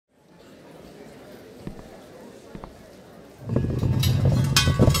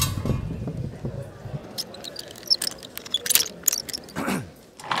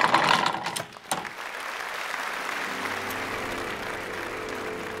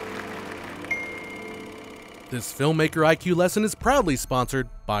This Filmmaker IQ lesson is proudly sponsored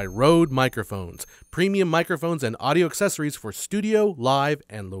by Rode Microphones, premium microphones and audio accessories for studio, live,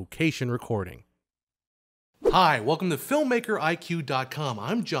 and location recording. Hi, welcome to FilmmakerIQ.com.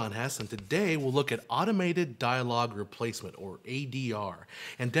 I'm John Hess, and today we'll look at automated dialogue replacement, or ADR,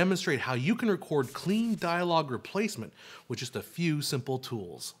 and demonstrate how you can record clean dialogue replacement with just a few simple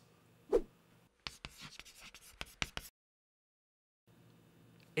tools.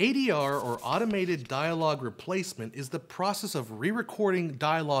 ADR, or automated dialogue replacement, is the process of re-recording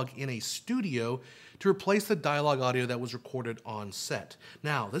dialogue in a studio to replace the dialogue audio that was recorded on set.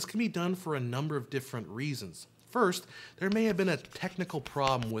 Now, this can be done for a number of different reasons. First, there may have been a technical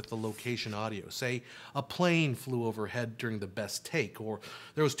problem with the location audio. Say, a plane flew overhead during the best take, or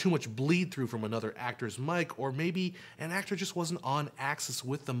there was too much bleed through from another actor's mic, or maybe an actor just wasn't on axis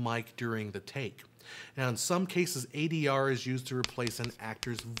with the mic during the take. Now, in some cases, ADR is used to replace an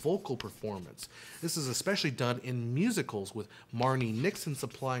actor's vocal performance. This is especially done in musicals, with Marni Nixon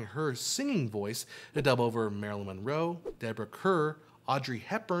supplying her singing voice to dub over Marilyn Monroe, Deborah Kerr, Audrey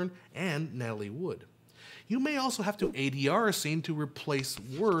Hepburn, and Natalie Wood. You may also have to ADR a scene to replace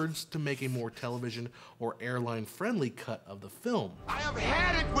words to make a more television or airline-friendly cut of the film. I have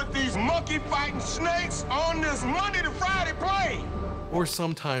had it with these monkey-fighting snakes on this Monday to Friday plane. Or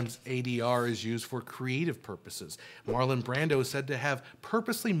sometimes ADR is used for creative purposes. Marlon Brando is said to have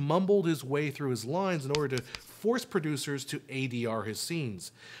purposely mumbled his way through his lines in order to force producers to ADR his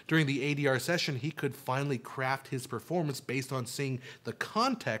scenes. During the ADR session, he could finally craft his performance based on seeing the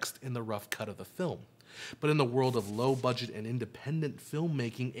context in the rough cut of the film. But in the world of low-budget and independent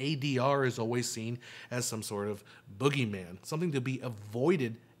filmmaking, ADR is always seen as some sort of boogeyman, something to be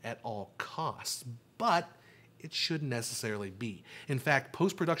avoided at all costs. But it shouldn't necessarily be. In fact,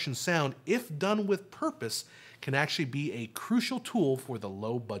 post-production sound, if done with purpose, can actually be a crucial tool for the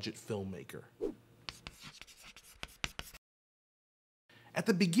low-budget filmmaker. At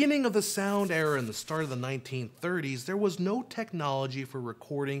the beginning of the sound era in the start of the 1930s, there was no technology for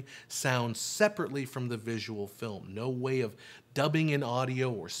recording sound separately from the visual film. No way of dubbing in audio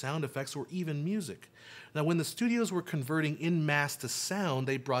or sound effects or even music. Now, when the studios were converting en masse to sound,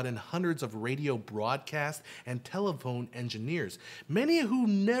 they brought in hundreds of radio broadcast and telephone engineers, many who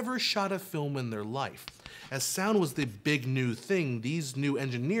never shot a film in their life. As sound was the big new thing, these new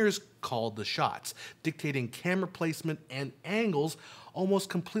engineers called the shots, dictating camera placement and angles, almost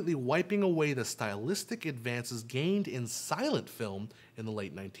completely wiping away the stylistic advances gained in silent film in the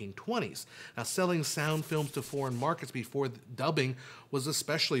late 1920s. Now, selling sound films to foreign markets before dubbing was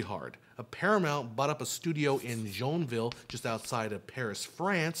especially hard. Paramount bought up a studio in Joinville, just outside of Paris,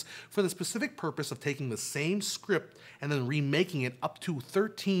 France, for the specific purpose of taking the same script and then remaking it up to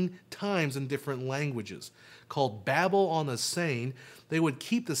 13 times in different languages. Called Babel on the Seine, they would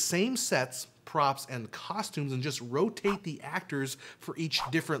keep the same sets, props, and costumes and just rotate the actors for each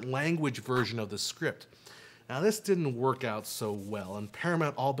different language version of the script. Now, this didn't work out so well, and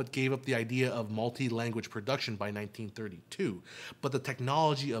Paramount all but gave up the idea of multi-language production by 1932. But the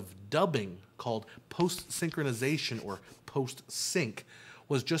technology of dubbing, called post-synchronization or post-sync,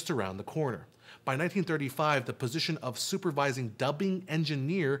 was just around the corner. By 1935, the position of supervising dubbing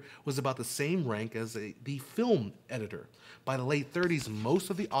engineer was about the same rank as the film editor. By the late 30s, most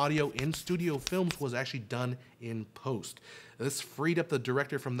of the audio in studio films was actually done in post. This freed up the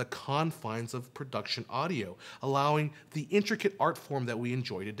director from the confines of production audio, allowing the intricate art form that we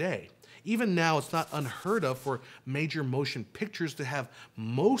enjoy today. Even now, it's not unheard of for major motion pictures to have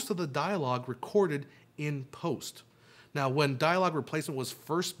most of the dialogue recorded in post. Now, when dialogue replacement was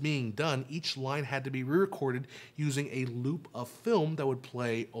first being done, each line had to be re-recorded using a loop of film that would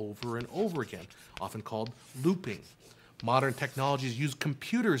play over and over again, often called looping. Modern technologies use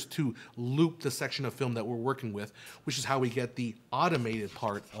computers to loop the section of film that we're working with, which is how we get the automated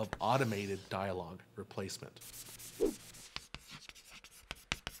part of automated dialogue replacement.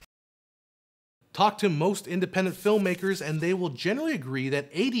 Talk to most independent filmmakers and they will generally agree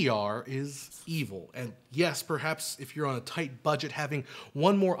that ADR is evil. And yes, perhaps if you're on a tight budget, having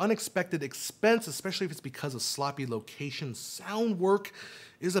one more unexpected expense, especially if it's because of sloppy location sound work,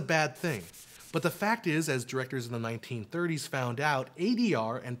 is a bad thing. But the fact is, as directors in the 1930s found out,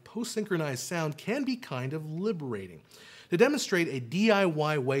 ADR and post-synchronized sound can be kind of liberating. To demonstrate a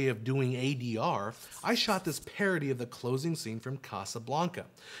DIY way of doing ADR, I shot this parody of the closing scene from Casablanca.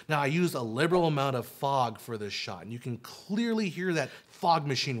 Now, I used a liberal amount of fog for this shot, and you can clearly hear that fog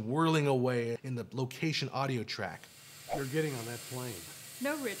machine whirling away in the location audio track. You're getting on that plane.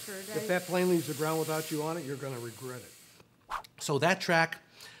 No, Richard. If that plane leaves the ground without you on it, you're going to regret it. So that track,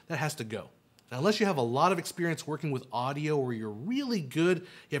 that has to go. Now, unless you have a lot of experience working with audio or you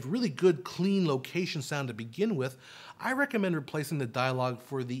have really good clean location sound to begin with, I recommend replacing the dialogue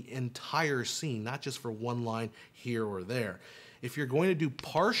for the entire scene, not just for one line here or there. If you're going to do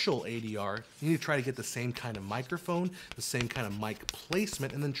partial ADR, you need to try to get the same kind of microphone, the same kind of mic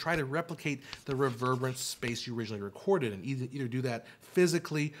placement, and then try to replicate the reverberant space you originally recorded in. Either do that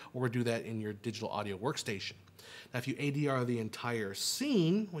physically or do that in your digital audio workstation. Now, if you ADR the entire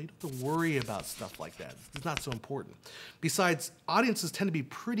scene, well, you don't have to worry about stuff like that. It's not so important. Besides, audiences tend to be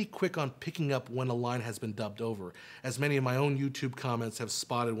pretty quick on picking up when a line has been dubbed over, as many of my own YouTube comments have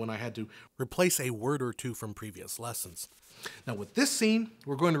spotted when I had to replace a word or two from previous lessons. Now, with this scene,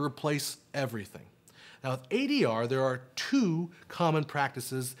 we're going to replace everything. Now, with ADR, there are two common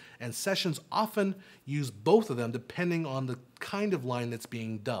practices, and sessions often use both of them depending on the kind of line that's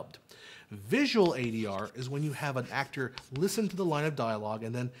being dubbed. Visual ADR is when you have an actor listen to the line of dialogue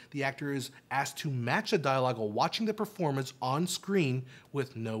and then the actor is asked to match the dialogue while watching the performance on screen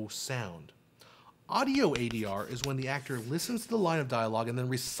with no sound. Audio ADR is when the actor listens to the line of dialogue and then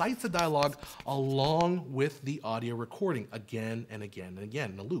recites the dialogue along with the audio recording again and again and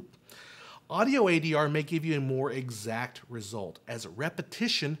again in a loop. Audio ADR may give you a more exact result, as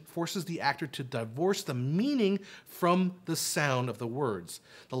repetition forces the actor to divorce the meaning from the sound of the words.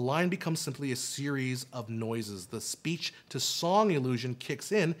 The line becomes simply a series of noises. The speech-to-song illusion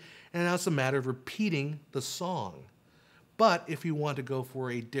kicks in, and now it's a matter of repeating the song. But if you want to go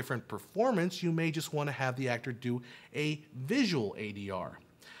for a different performance, you may just want to have the actor do a visual ADR.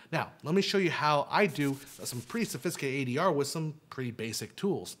 Now, let me show you how I do some pretty sophisticated ADR with some pretty basic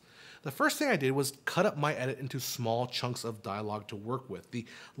tools. The first thing I did was cut up my edit into small chunks of dialogue to work with. The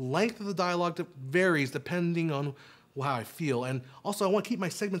length of the dialogue varies depending on how I feel, and also I want to keep my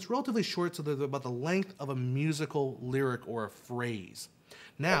segments relatively short so they're about the length of a musical lyric or a phrase.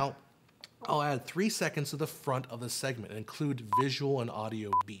 Now, I'll add 3 seconds to the front of the segment and include visual and audio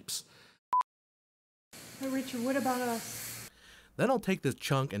beeps. Hey Richard, what about us? Then I'll take this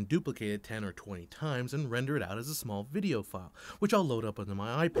chunk and duplicate it 10 or 20 times and render it out as a small video file, which I'll load up onto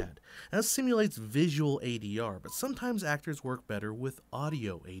my iPad. Now, this simulates visual ADR, but sometimes actors work better with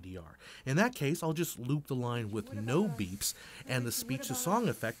audio ADR. In that case, I'll just loop the line with no beeps, and the speech-to-song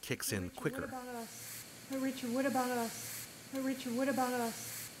effect kicks in quicker. Hey Richard, what about us? Hey Richard, what about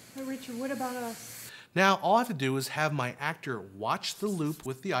us? Hey Richard, what about us? Now, all I have to do is have my actor watch the loop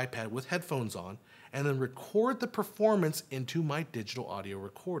with the iPad with headphones on, and then record the performance into my digital audio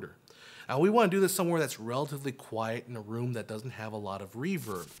recorder. Now, we want to do this somewhere that's relatively quiet in a room that doesn't have a lot of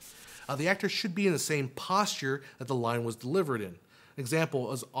reverb. The actor should be in the same posture that the line was delivered in. An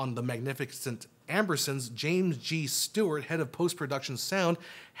example is on The Magnificent Ambersons, James G. Stewart, head of post-production sound,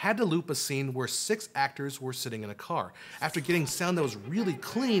 had to loop a scene where 6 actors were sitting in a car. After getting sound that was really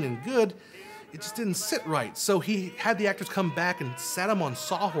clean and good, it just didn't sit right, so he had the actors come back and sat them on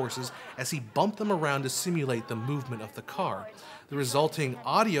sawhorses as he bumped them around to simulate the movement of the car. The resulting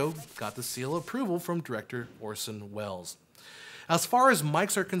audio got the seal of approval from director Orson Welles. As far as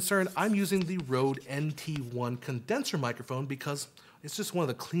mics are concerned, I'm using the Rode NT1 condenser microphone because it's just one of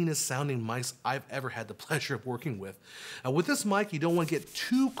the cleanest sounding mics I've ever had the pleasure of working with. With this mic, you don't want to get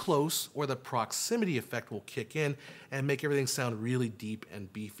too close or the proximity effect will kick in and make everything sound really deep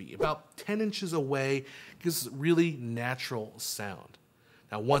and beefy. About 10 inches away gives really natural sound.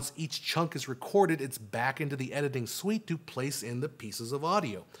 Now, once each chunk is recorded, it's back into the editing suite to place in the pieces of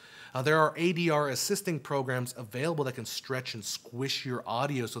audio. There are ADR assisting programs available that can stretch and squish your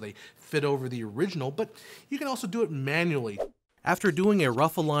audio so they fit over the original, but you can also do it manually. After doing a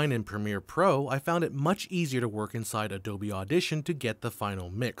rough align in Premiere Pro, I found it much easier to work inside Adobe Audition to get the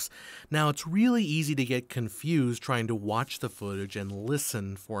final mix. Now, it's really easy to get confused trying to watch the footage and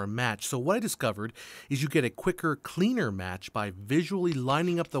listen for a match, so what I discovered is you get a quicker, cleaner match by visually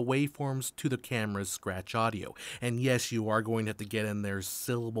lining up the waveforms to the camera's scratch audio. And yes, you are going to have to get in there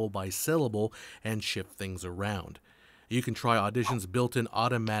syllable by syllable and shift things around. You can try Audition's built-in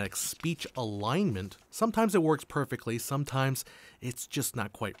automatic speech alignment. Sometimes it works perfectly, sometimes it's just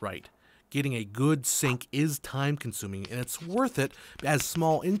not quite right. Getting a good sync is time-consuming, and it's worth it as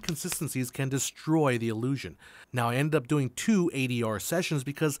small inconsistencies can destroy the illusion. Now, I ended up doing 2 ADR sessions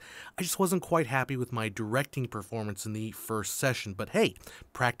because I just wasn't quite happy with my directing performance in the first session, but hey,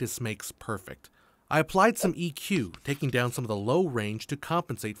 practice makes perfect. I applied some EQ, taking down some of the low range to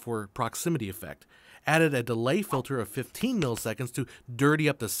compensate for proximity effect. Added a delay filter of 15 milliseconds to dirty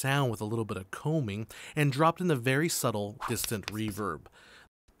up the sound with a little bit of combing, and dropped in a very subtle, distant reverb.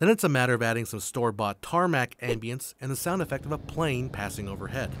 Then it's a matter of adding some store-bought tarmac ambience and the sound effect of a plane passing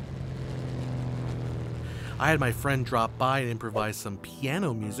overhead. I had my friend drop by and improvise some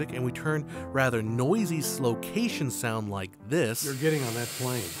piano music, and we turned rather noisy location sound like this You're getting on that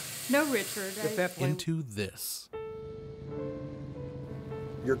plane. No, Richard. If that plane... into this.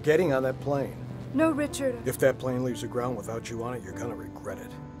 You're getting on that plane. No, Richard. If that plane leaves the ground without you on it, you're gonna regret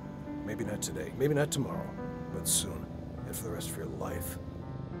it. Maybe not today, maybe not tomorrow, but soon, and for the rest of your life.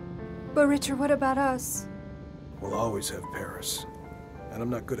 But Richard, what about us? We'll always have Paris. And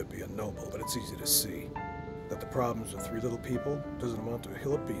I'm not good at being noble, but it's easy to see that the problems with three little people doesn't amount to a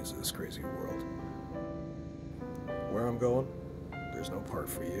hill of beans in this crazy world. Where I'm going, there's no part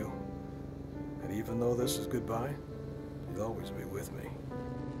for you. And even though this is goodbye, you'll always be with me.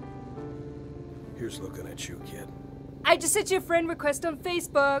 Here's looking at you, kid. I just sent you a friend request on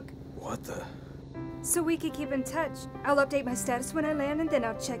Facebook. What the? So we could keep in touch. I'll update my status when I land, and then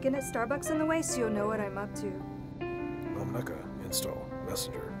I'll check in at Starbucks on the way so you'll know what I'm up to. I'm not gonna install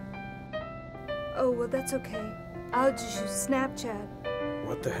Messenger. Oh, well, that's okay. I'll just use Snapchat.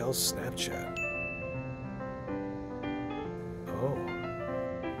 What the hell's Snapchat? Oh.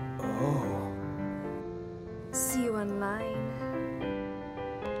 Oh. See you online.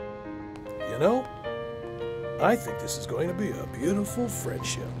 You know, I think this is going to be a beautiful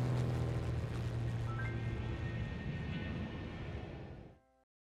friendship.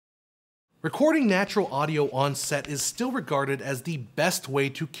 Recording natural audio on set is still regarded as the best way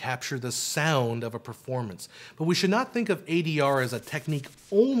to capture the sound of a performance, but we should not think of ADR as a technique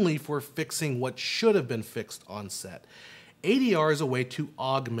only for fixing what should have been fixed on set. ADR is a way to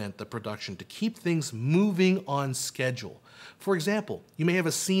augment the production, to keep things moving on schedule. For example, you may have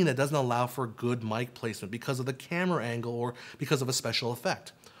a scene that doesn't allow for good mic placement because of the camera angle or because of a special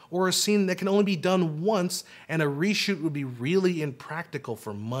effect. Or a scene that can only be done once and a reshoot would be really impractical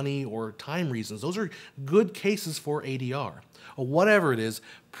for money or time reasons. Those are good cases for ADR. Or whatever it is,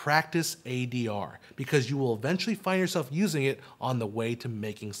 practice ADR because you will eventually find yourself using it on the way to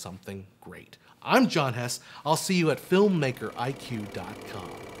making something great. I'm John Hess. I'll see you at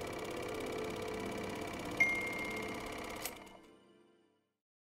filmmakeriq.com.